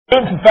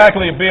Students and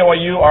faculty at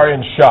BYU are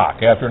in shock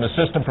after an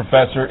assistant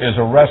professor is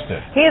arrested.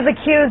 He is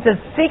accused of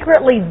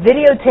secretly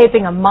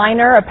videotaping a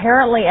minor,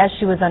 apparently as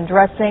she was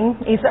undressing.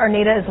 Isa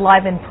Arnita is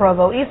live in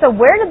Provo. Isa,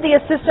 where did the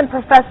assistant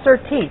professor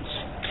teach?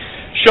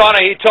 Shauna,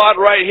 he taught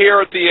right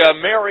here at the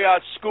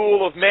Marriott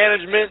School of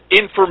Management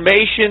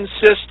Information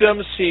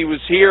Systems. He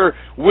was here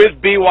with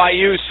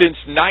BYU since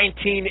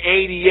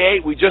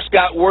 1988. We just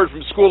got word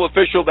from school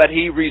official that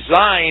he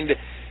resigned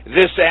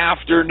this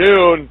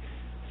afternoon,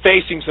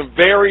 facing some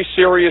very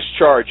serious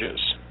charges.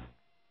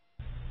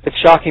 It's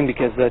shocking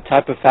because the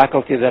type of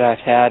faculty that I've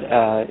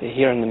had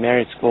here in the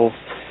Marriott School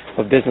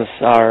of Business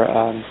are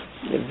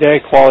very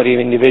quality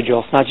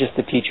individuals, not just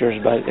the teachers,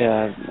 but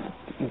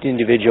the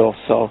individuals.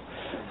 So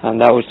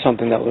that was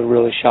something that would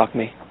really shock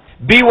me.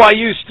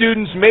 BYU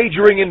students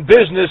majoring in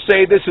business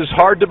say this is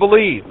hard to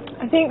believe.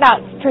 I think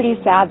that's pretty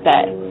sad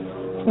that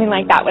something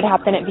like that would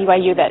happen at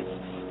BYU that's,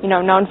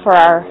 known for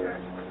our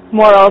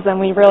morals, and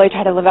we really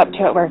try to live up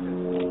to it. We're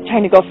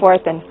trying to go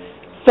forth and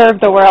serve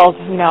the world,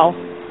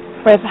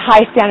 with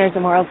high standards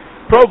and morals.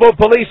 Provo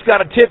police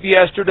got a tip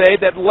yesterday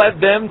that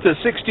led them to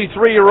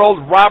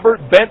 63-year-old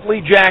Robert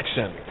Bentley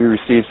Jackson. We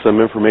received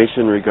some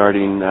information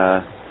regarding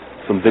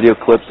some video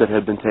clips that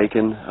had been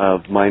taken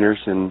of minors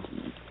in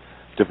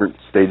different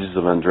stages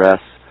of undress.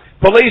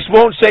 Police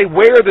won't say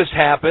where this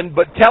happened,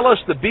 but tell us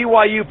the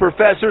BYU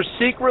professor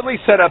secretly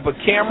set up a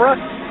camera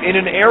in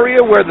an area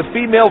where the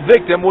female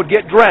victim would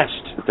get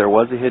dressed. There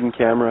was a hidden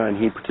camera,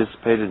 and he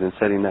participated in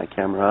setting that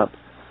camera up,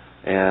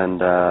 and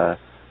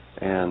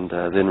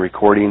then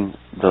recording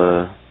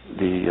the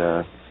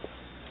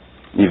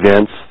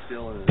events.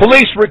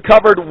 Police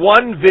recovered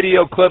one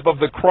video clip of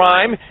the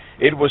crime.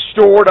 It was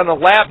stored on a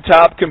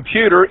laptop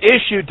computer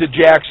issued to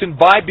Jackson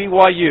by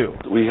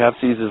BYU. We have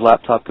seized his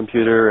laptop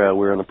computer.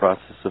 We're in the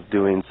process of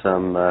doing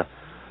some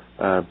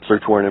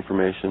search warrant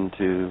information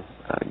to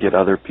get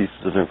other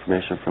pieces of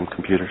information from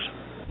computers.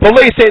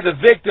 Police say the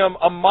victim,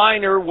 a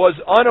minor, was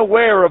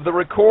unaware of the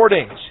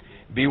recordings.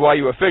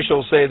 BYU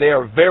officials say they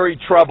are very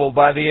troubled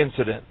by the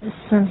incident.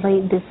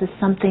 Certainly this is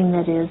something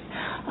that is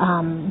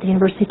the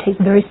university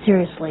takes very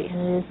seriously, and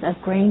it is a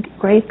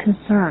grave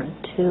concern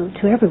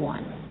to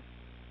everyone.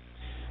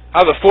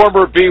 The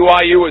former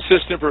BYU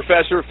assistant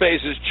professor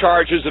faces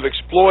charges of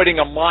exploiting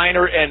a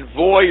minor and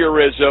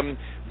voyeurism.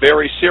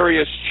 Very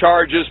serious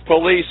charges.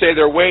 Police say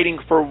they're waiting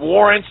for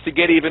warrants to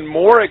get even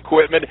more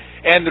equipment,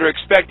 and they're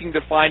expecting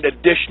to find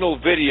additional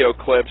video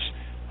clips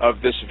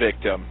of this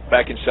victim.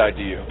 Back inside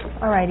to you.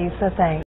 All right, Isa, thanks.